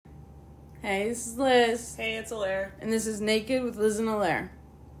Hey, this is Liz. Hey, it's Alaire. And this is Naked with Liz and Alaire.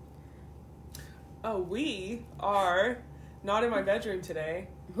 Oh, we are not in my bedroom today.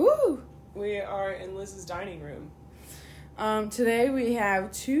 Woo! We are in Liz's dining room. Today we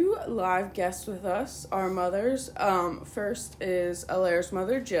have two live guests with us, our mothers. First is Alaire's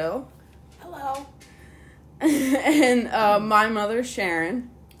mother, Jill. Hello. And my mother,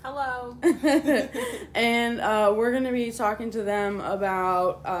 Sharon. Hello. And we're going to be talking to them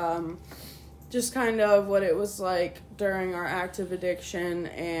about just kind of what it was like during our active addiction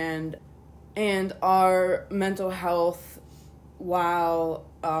and our mental health while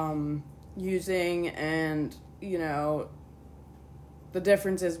using, and, you know, the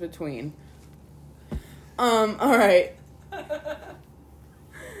differences between. All right.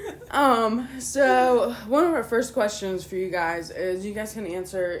 So one of our first questions for you guys is, you guys can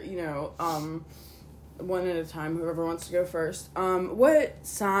answer, you know, one at a time, whoever wants to go first. What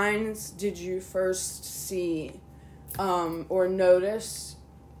signs did you first see, or notice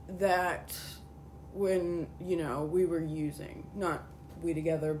that when, you know, we were using, not we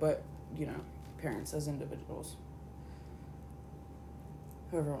together, but, you know, parents as individuals?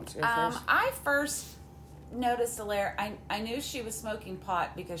 Whoever wants to go first. I first noticed Alaire. I knew she was smoking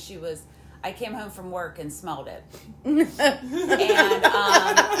pot because I came home from work and smelled it. And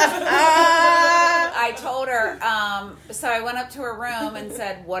I told her, so I went up to her room and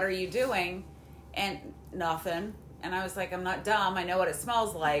said, "What are you doing?" And nothing. And I was like, "I'm not dumb. I know what it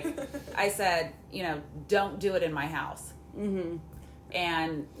smells like." I said, "You know, don't do it in my house." Mm-hmm.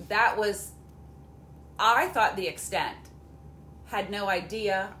 And that was, I thought, the extent. Had no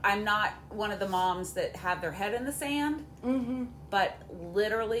idea. I'm not one of the moms that have their head in the sand, but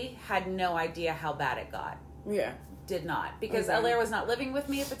literally had no idea how bad it got. Yeah. Did not. Because Okay. Alaire was not living with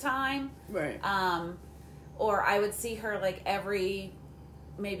me at the time. Right. Or I would see her like every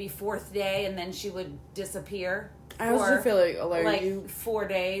maybe fourth day, and then she would disappear. I also feel like, Alaire, like you 4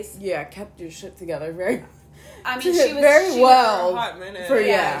 days. kept your shit together very I mean, she was very well. For a hot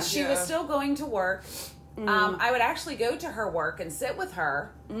minute. She was still going to work. I would actually go to her work and sit with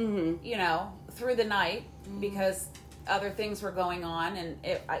her, you know, through the night because other things were going on, and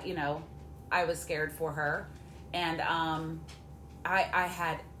it, you know, I was scared for her, and I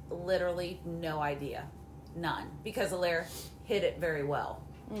had literally no idea, none, because Alaire hid it very well.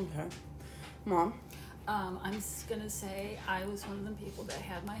 Okay. Mom? I'm just going to say I was one of the people that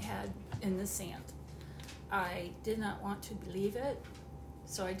had my head in the sand. I did not want to believe it,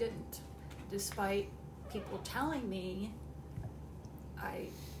 so I didn't. Despite people telling me, I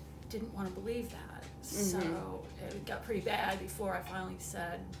didn't want to believe that. So it got pretty bad before I finally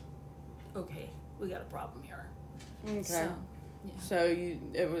said, okay, we got a problem here. Okay. So, yeah. So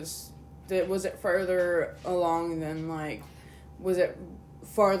was it further along than, like, was it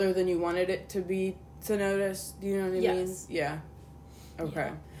farther than you wanted it to be to notice? Do you know what I mean? Yes. Yeah.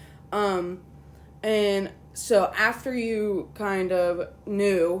 Okay. Yeah. And so after you kind of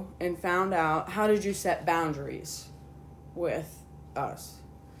knew and found out, how did you set boundaries with us?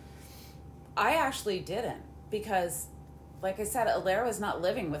 I actually didn't, because, like I said, Alaire was not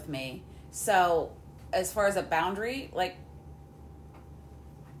living with me. So as far as a boundary, like,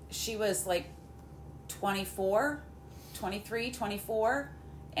 she was like 23, 24,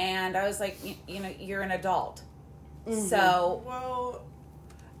 and I was like, you know, you're an adult. So, Well,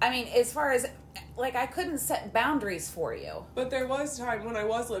 I mean, as far as, like, I couldn't set boundaries for you. but there was time when I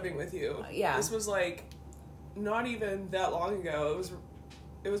was living with you. Yeah. This was like not even that long ago.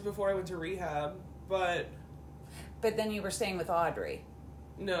 It was before I went to rehab, but But then you were staying with Audrey.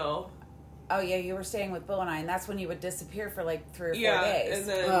 no. Oh, yeah, you were staying with Bill and I, and that's when you would disappear for like 3 or 4 Yeah, days. and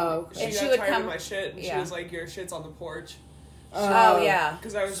then okay. And she she got would tired come- of my shit, and she yeah. was like, "Your shit's on the porch," Oh, yeah.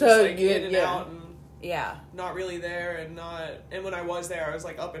 because I was So just like you- in and yeah. out and Yeah. not really there, and when I was there, I was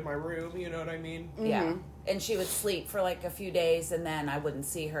like up in my room. You know what I mean? Yeah. And she would sleep for like a few days, and then I wouldn't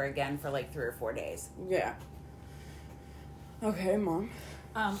see her again for like 3 or 4 days. Yeah. Okay, Mom.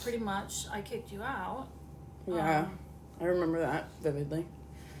 Pretty much, I kicked you out. Yeah. I remember that vividly.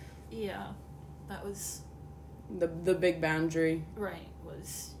 Yeah, that was The big boundary. right.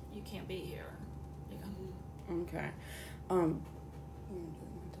 Was you can't be here. Yeah. Okay. Oh,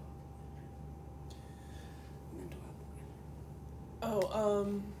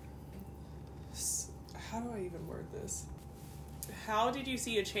 how do I even word this? How did you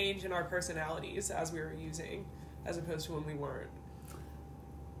see a change in our personalities as we were using, as opposed to when we weren't?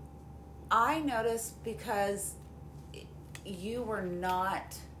 I noticed because you were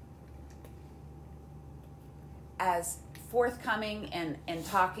not as forthcoming and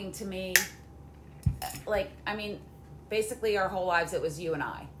talking to me. Like, I mean, basically our whole lives it was you and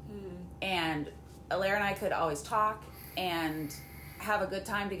I. and Alaire and I could always talk and have a good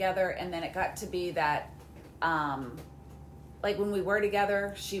time together. And then it got to be that, like when we were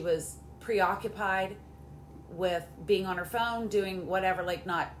together, she was preoccupied with being on her phone, doing whatever, like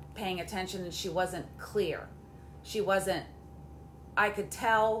not paying attention, and she wasn't clear. I could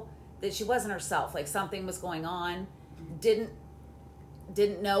tell that she wasn't herself, like something was going on. Didn't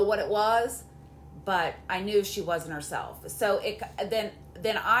know what it was, but I knew she wasn't herself. So then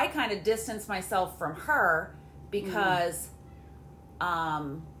I kind of distanced myself from her because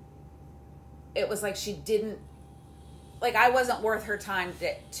it was like she didn't, like I wasn't worth her time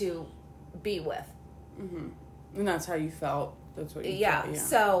to be with. Mm-hmm. And that's how you felt. That's what you felt. Yeah.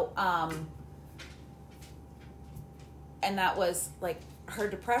 So, and that was like her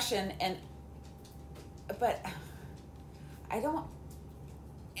depression, but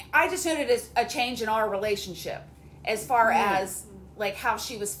I just noted a change in our relationship as far as like how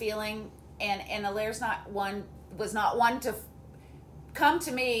she was feeling, and Alaire's was not one to come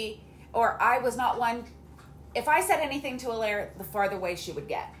to me, or I was not one. If I said anything to Alaire, the farther away she would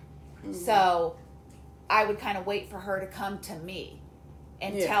get. Mm-hmm. So I would kind of wait for her to come to me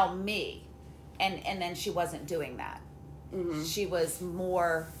and tell me, and then she wasn't doing that. Mm-hmm. She was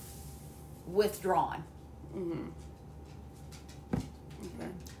more withdrawn. Mm-hmm.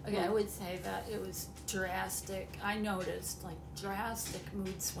 Okay, I would say that it was drastic. I noticed like drastic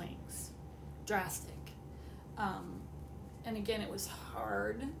mood swings. Drastic. And again, it was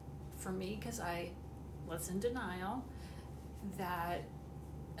hard for me because I was in denial that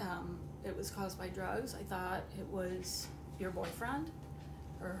it was caused by drugs. I thought it was your boyfriend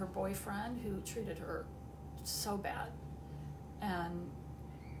or her boyfriend who treated her so bad. And,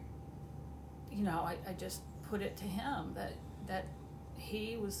 you know, I just put it to him that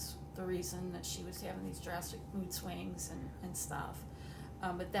he was the reason that she was having these drastic mood swings and stuff.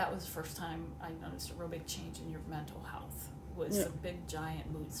 But that was the first time I noticed a real big change in your mental health was the big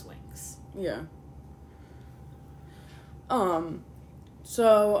giant mood swings. Yeah.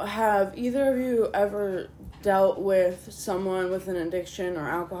 So have either of you ever dealt with someone with an addiction or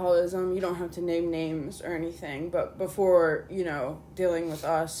alcoholism? You don't have to name names or anything, but before, dealing with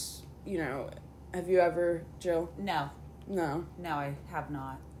us, have you ever, Jill? No, I have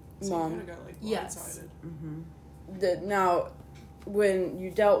not. So Mom? you kind of got, like, blindsided. Yes. Mm-hmm. Now, when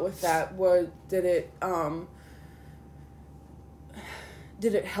you dealt with that, did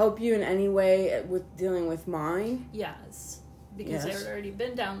it help you in any way with dealing with mine? Yes. Because I had already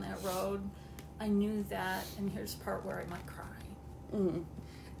been down that road. I knew that, and here's the part where I might cry,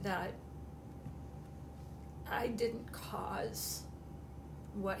 that I didn't cause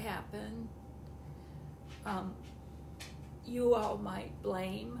what happened. You all might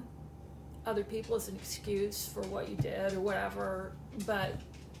blame other people as an excuse for what you did or whatever, but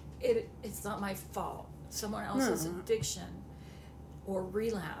it's not my fault. Someone else's addiction or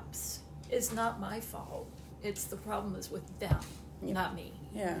relapse is not my fault. It's the problem is with them, not me.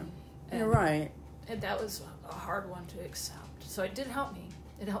 Yeah, and, you're right. And that was a hard one to accept. So it did help me.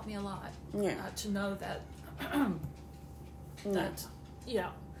 It helped me a lot to know that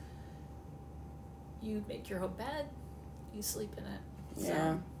you make your own bed, you sleep in it.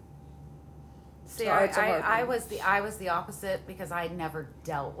 Yeah. See, I was the opposite because I had never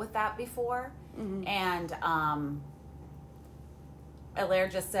dealt with that before, and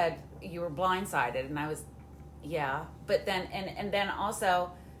Alaire just said you were blindsided, and I was, but then and then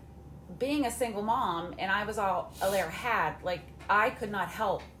also being a single mom, and I was all Alaire had, like I could not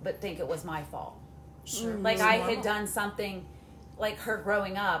help but think it was my fault. Sure. Like I had done something, like her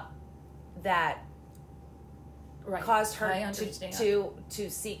growing up, that caused her to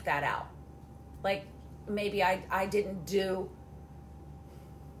seek that out. Like maybe I didn't do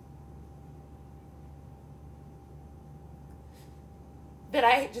that.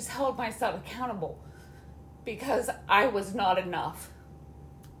 I just held myself accountable because I was not enough.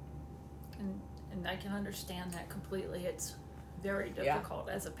 And I can understand that completely. It's very difficult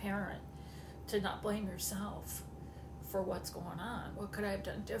as a parent to not blame yourself for what's going on. What could I have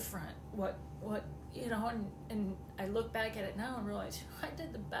done different? What and I look back at it now and realize I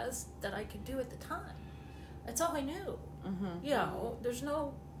did the best that I could do at the time. That's all I knew. There's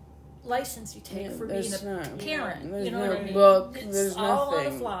no license you take for being a parent. There's you know no what I mean? book. It's There's all nothing.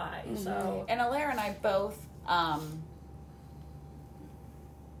 on the fly. So And Alaire and I both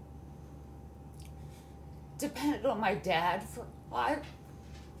depended on my dad for a lot.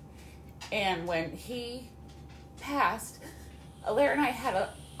 And when he passed, Alaire and I had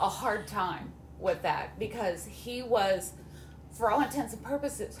a hard time with that because he was for all intents and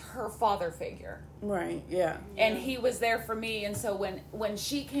purposes, her father figure. Right, yeah. And he was there for me. And so when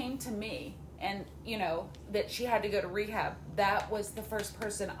she came to me and, you know, that she had to go to rehab, that was the first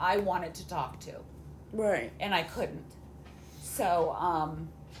person I wanted to talk to. Right. And I couldn't. So,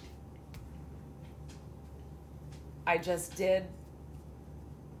 I just did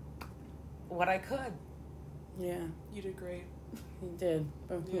what I could. Yeah, You did great. you did.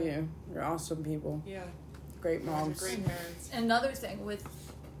 Both of you. You're awesome people. Yeah. Great You're moms. great parents. Another thing with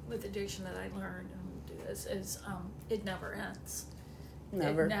addiction that I learned, and we'll do this, is it never ends.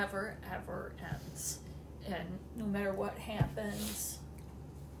 Never. It never, ever ends. And no matter what happens,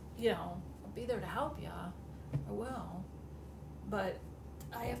 you know, I'll be there to help you. I will. But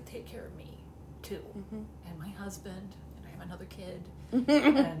I have to take care of me, too. Mhm. And my husband, and I have another kid.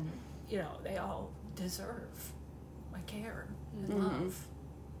 And, you know, they all deserve my care and Mhm. love.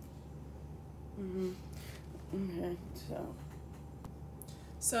 Mhm. Okay, so.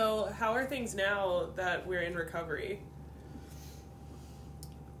 So, how are things now that we're in recovery?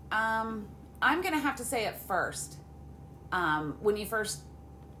 I'm going to have to say at first, when you first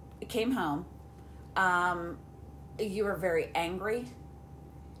came home, you were very angry,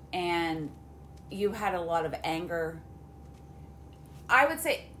 and you had a lot of anger. I would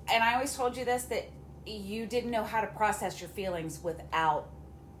say, and I always told you this, that you didn't know how to process your feelings without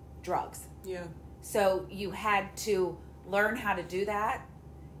drugs. Yeah. So you had to learn how to do that.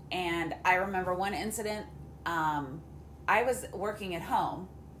 And I remember one incident, I was working at home,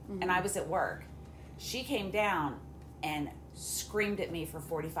 and I was at work. She came down and screamed at me for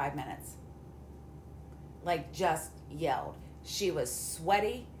 45 minutes. Like, just yelled. She was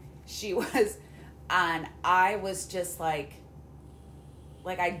sweaty. She was, and I was just like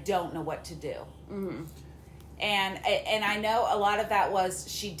I don't know what to do. Mm-hmm. And I know a lot of that was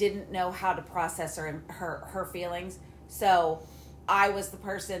she didn't know how to process her feelings. So I was the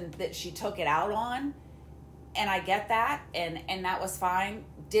person that she took it out on. And I get that, and that was fine.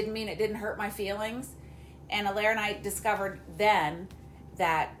 Didn't mean it didn't hurt my feelings. And Alaire and I discovered then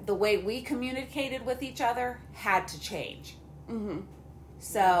that the way we communicated with each other had to change. Mm-hmm.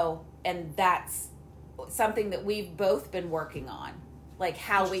 So, and that's something that we've both been working on, like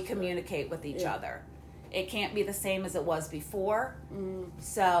how we communicate with each other. It can't be the same as it was before. Mm-hmm.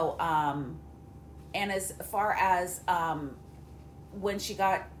 So, and as far as when she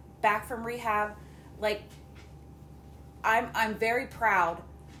got back from rehab, like, I'm very proud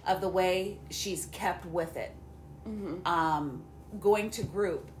of the way she's kept with it. Mm-hmm. Going to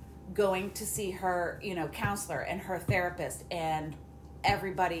group, going to see her, you know, counselor and her therapist and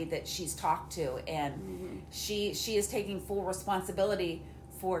everybody that she's talked to, and she is taking full responsibility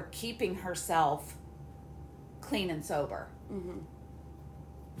for keeping herself clean and sober.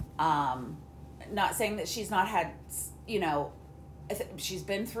 Not saying that she's not had, you know, she's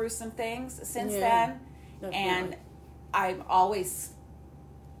been through some things since then, definitely. and I'm always,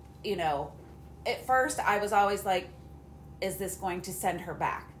 you know, at first I was always like, is this going to send her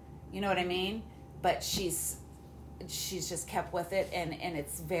back? You know what I mean? But she's just kept with it, and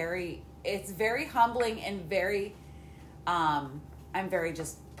it's very humbling and very, I'm very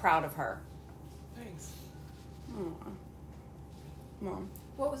just proud of her. Thanks. Mom.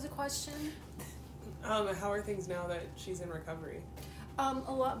 What was the question? How are things now that she's in recovery? A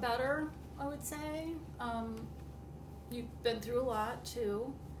lot better, I would say. You've been through a lot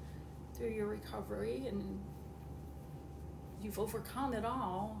too, through your recovery, and you've overcome it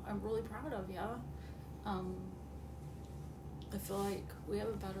all. I'm really proud of you. I feel like we have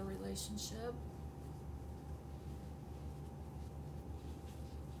a better relationship.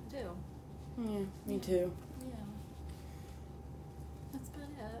 I do. Yeah, me too. Yeah. That's about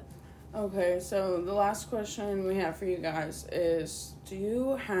it. Okay, so the last question we have for you guys is, do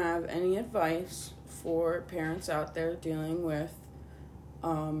you have any advice for parents out there dealing with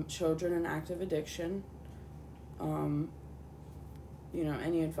children in active addiction? You know,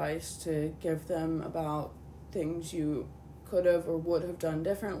 any advice to give them about things you could have or would have done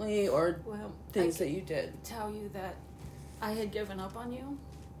differently, or Well, things that you did? tell you that I had given up on you.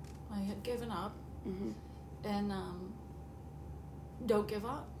 I had given up. Mm-hmm. And don't give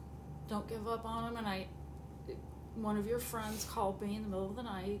up. Don't give up on them. And one of your friends called me in the middle of the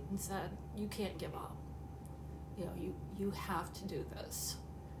night and said, you can't give up. You know, you have to do this.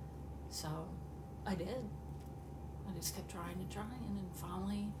 So I did. I just kept trying and trying, and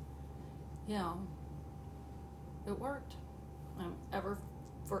finally, you know, it worked. I'm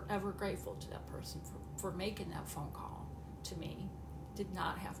forever grateful to that person for making that phone call to me. Did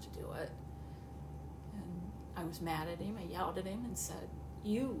not have to do it. And I was mad at him. I yelled at him and said,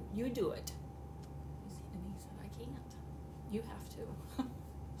 you do it. And he said, I can't. you have to.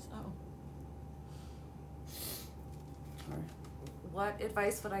 So. What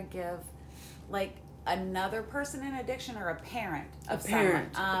advice would I give, like, another person in addiction or a parent of a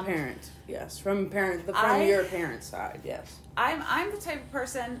parent, yes, from your parent's side, yes. I'm the type of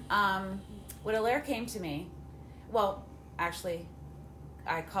person, when Alaire came to me, well, actually,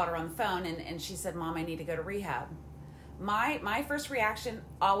 I called her on the phone, and she said, Mom, I need to go to rehab. My first reaction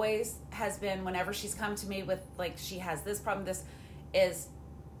always has been, whenever she's come to me with, like, she has this problem, this is,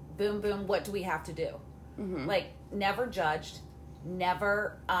 boom, boom, what do we have to do? Mm-hmm. Like, never judged,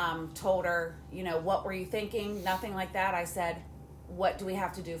 never told her, you know, what were you thinking? Nothing like that. I said, what do we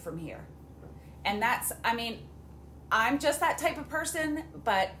have to do from here? And that's, I mean, I'm just that type of person,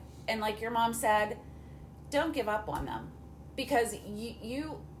 but, and like your mom said, don't give up on them. Because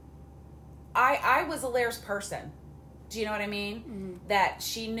I was Alaire's person. Do you know what I mean? Mm-hmm. That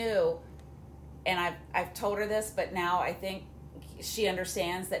she knew, and I've told her this, but now I think she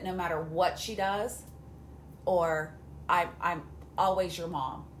understands that no matter what she does, or I'm always your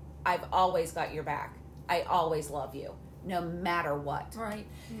mom. I've always got your back. I always love you, no matter what. Right.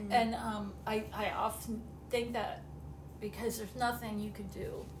 Mm-hmm. And I often think that because there's nothing you could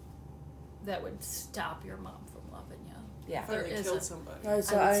do that would stop your mom from loving you. Yeah. If they killed somebody.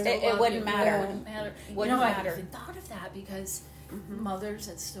 It wouldn't matter. It wouldn't matter. Wouldn't matter. I haven't thought of that because mothers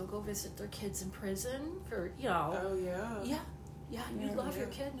that still go visit their kids in prison for, you know. Oh, yeah. Yeah, you love your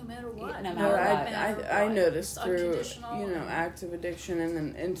kid no matter what. No matter what. I noticed through, you know, active addiction and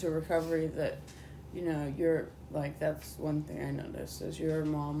then into recovery that, you know, you're, like, that's one thing I noticed is your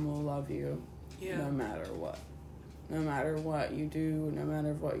mom will love you no matter what. No matter what you do, no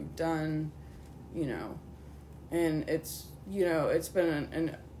matter what you've done, you know. And it's, you know, it's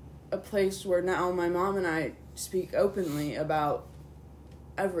been a place where now my mom and I speak openly about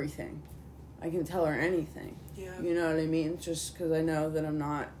everything. I can tell her anything. Yeah. You know what I mean? Just because I know that I'm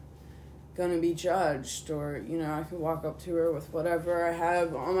not going to be judged, or, you know, I can walk up to her with whatever I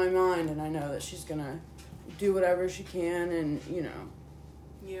have on my mind, and I know that she's going to do whatever she can, and, you know.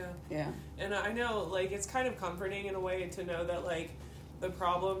 Yeah. Yeah. And I know, like, it's kind of comforting in a way to know that, like, the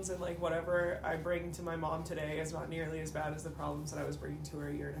problems and, like, whatever I bring to my mom today is not nearly as bad as the problems that I was bringing to her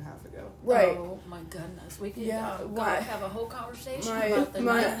a year and a half ago. Right. Oh, my goodness. We could go have a whole conversation about the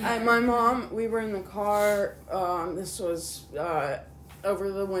my mom, we were in the car, this was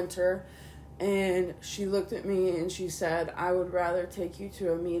over the winter, and she looked at me and she said, I would rather take you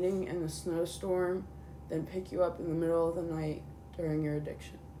to a meeting in a snowstorm than pick you up in the middle of the night during your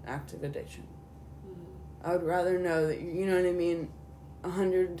active addiction. Mm-hmm. I would rather know that, you know what I mean,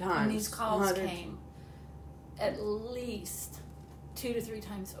 100 times. And these calls came at least 2 to 3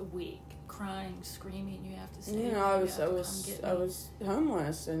 times a week, crying, screaming, you have to stay. You know, I was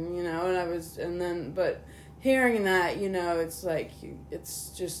homeless, and, you know, but hearing that, you know, it's like, it's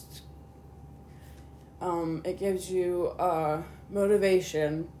just, it gives you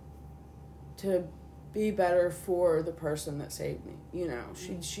motivation to be better for the person that saved me. You know,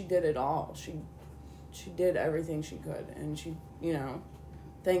 she did it all. She did everything she could, and she, you know,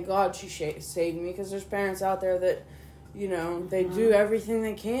 thank God she saved me, because there's parents out there that, you know, they do everything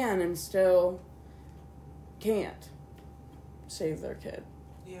they can and still can't save their kid.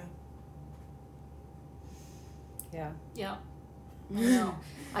 Yeah. Yeah. Yeah. I know.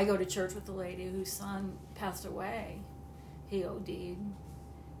 I go to church with a lady whose son passed away. He OD'd.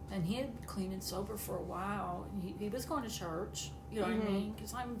 And he had been clean and sober for a while. And he was going to church, you know what I mean?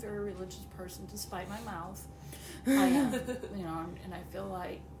 Because I'm a very religious person, despite my mouth. I am, you know, and I feel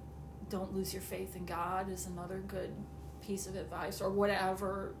like don't lose your faith in God is another good piece of advice, or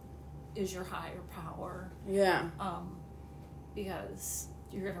whatever is your higher power. Yeah. Because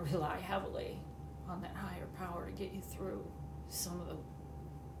you're going to rely heavily on that higher power to get you through some of the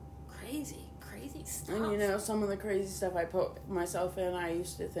crazy stuff. And, you know, some of the crazy stuff I put myself in, I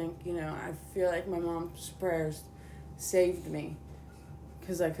used to think, you know, I feel like my mom's prayers saved me,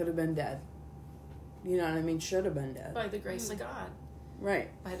 because I could have been dead. You know what I mean? Should have been dead. By the grace of God. Right.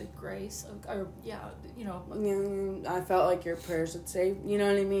 By the grace of, you know. I felt like your prayers had saved, you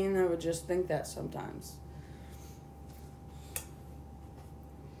know what I mean? I would just think that sometimes.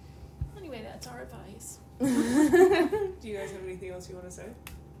 Anyway, that's our advice. Do you guys have anything else you want to say?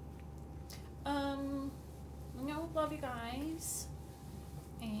 No, love you guys.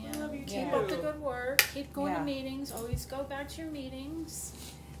 And love you keep too. up the good work. Keep going to meetings. Always go back to your meetings.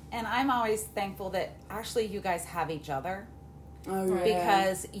 And I'm always thankful that actually you guys have each other. Oh, yeah.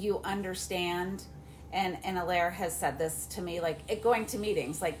 Because you understand, and Alaire has said this to me, like, going to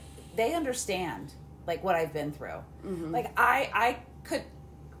meetings, like, they understand, like, what I've been through. Mm-hmm. Like, I could,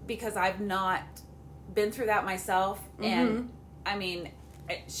 because I've not been through that myself, and I mean,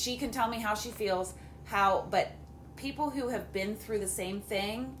 she can tell me how she feels, but people who have been through the same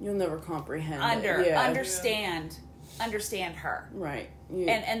thing, you'll never comprehend understand her, right?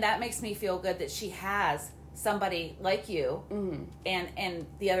 And that makes me feel good that she has somebody like you, and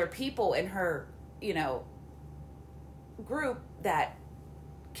the other people in her, you know, group that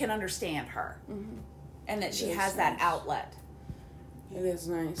can understand her, and that she has that outlet. It is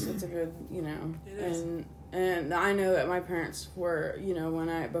nice. It's a good, you know, It is. and I know that my parents were, you know, when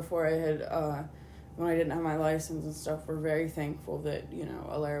I didn't have my license and stuff, were very thankful that, you know,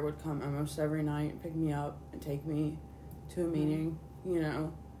 Alaire would come almost every night, pick me up and take me to a meeting, you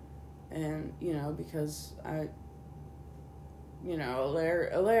know, and, you know, because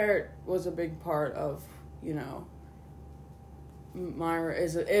Alaire was a big part of, you know,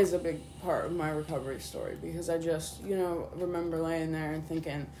 is a big part of my recovery story, because I just, you know, remember laying there and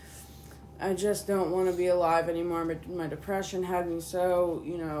thinking, I just don't want to be alive anymore. My depression had me so,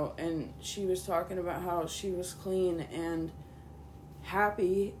 you know, and she was talking about how she was clean and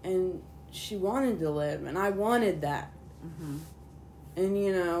happy and she wanted to live, and I wanted that. And,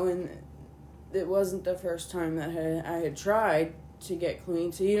 you know, and it wasn't the first time that I had tried to get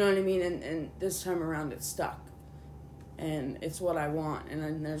clean, so you know what I mean, and this time around it stuck. And it's what I want,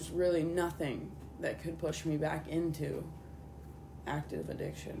 and there's really nothing that could push me back into active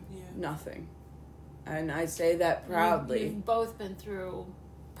addiction. Yeah. Nothing. And I say that proudly. You've both been through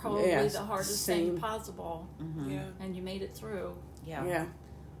probably Yes, the hardest same. thing possible, Yeah. and you made it through. Yeah.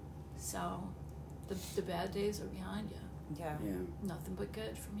 So the bad days are behind you. Yeah. Nothing but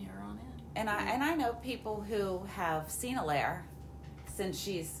good from here on in. And I know people who have seen Alaire since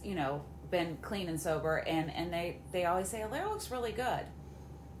she's, you know, been clean and sober, and they always say Alaire looks really good.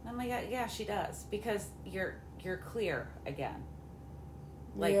 And I'm like, yeah, she does, because you're clear again.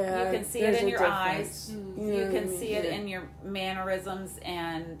 Like, you can see it in your eyes. You can see it in your mannerisms,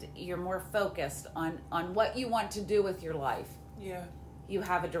 and you're more focused on what you want to do with your life. Yeah. You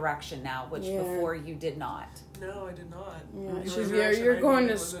have a direction now, which before you did not. No, I did not. Yeah. You're going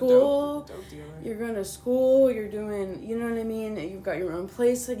to school. You're going to school. You're doing, you know what I mean? You've got your own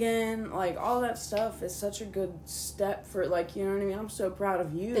place again. Like, all that stuff is such a good step for, like, you know what I mean? I'm so proud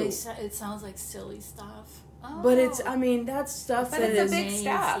of you. It sounds like silly stuff. But it's, I mean, that's stuff But that it's is a big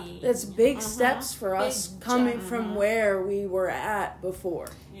step. It's big steps for us Big coming jump. from where we were at before.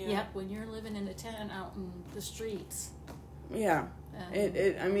 Yeah. Yep, when you're living in a tent out in the streets. Yeah.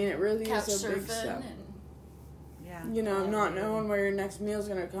 And I mean, it really couch is a big surfing step. and Yeah. You know, not knowing where your next meal's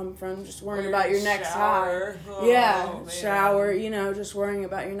going to come from, just worrying Or about your next shower. high. Oh, Yeah, man. shower, you know, just worrying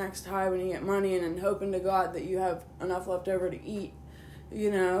about your next high when you get money, and then hoping to God that you have enough left over to eat,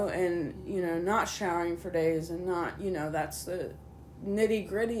 you know, and, you know, not showering for days, and not, you know, that's the nitty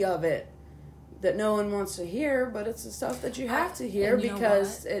gritty of it that no one wants to hear, but it's the stuff that you have to hear, and you know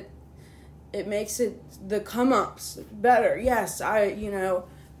because it makes it, the come-ups better. Yes,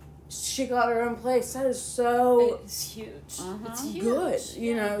 she got her own place. That is so it's huge. Uh-huh. It's huge. good,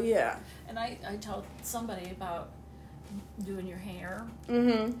 you know, yeah. And I told somebody about doing your hair,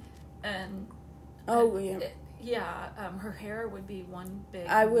 Mm-hmm. and Oh, yeah. her hair would be one big.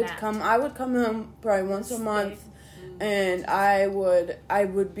 I would mat. come home probably once a This month, big. and I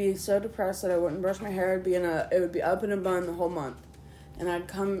would be so depressed that I wouldn't brush my hair. It would be up in a bun the whole month. And I'd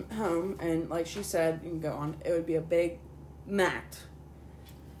come home, and like she said, you can go on, it would be a big mat.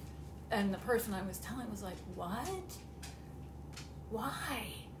 And the person I was telling was like, "What? Why?"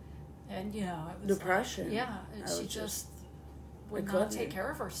 And you know, it was Depression. Like, yeah, and I she was just I would not couldn't. take care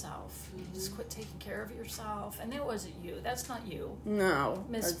of herself. You just quit taking care of yourself, and it wasn't you. That's not you, No.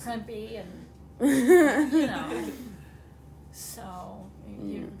 Miss Primpy, and That's- you know. So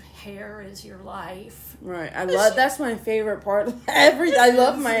your hair is your life. Right. That's my favorite part. I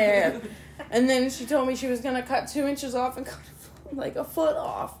love my hair. And then she told me she was going to cut 2 inches off and cut like a foot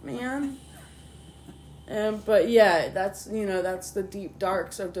off, man. But yeah, that's the deep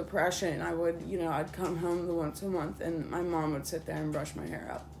darks of depression. I'd come home once a month, and my mom would sit there and brush my hair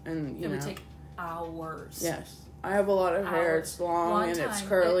up. And, It would take hours. Yes. I have a lot of hair. Hours. It's long One and it's time,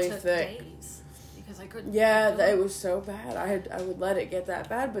 curly, it took thick. days because I couldn't. Yeah, do it. it was so bad. I would let it get that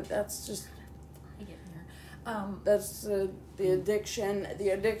bad, but that's just I get here. that's the addiction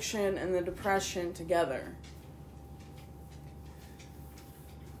and the depression together.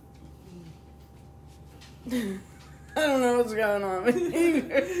 I don't know what's going on with you.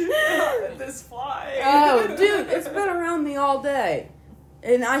 This fly. Oh, dude, it's been around me all day.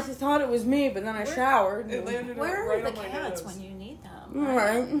 And I thought it was me, but then I showered. It landed Where right are on the my cats nose. when you need them?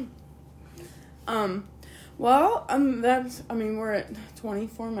 Right. Well, we're at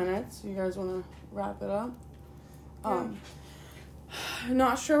 24 minutes. You guys want to wrap it up?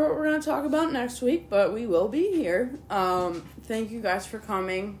 Not sure what we're going to talk about next week, but we will be here. Thank you guys for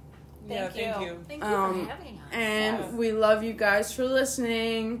coming. Thank you. Thank you for having us. And we love you guys for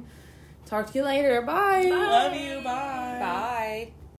listening. Talk to you later. Bye. Love you. Bye. Bye.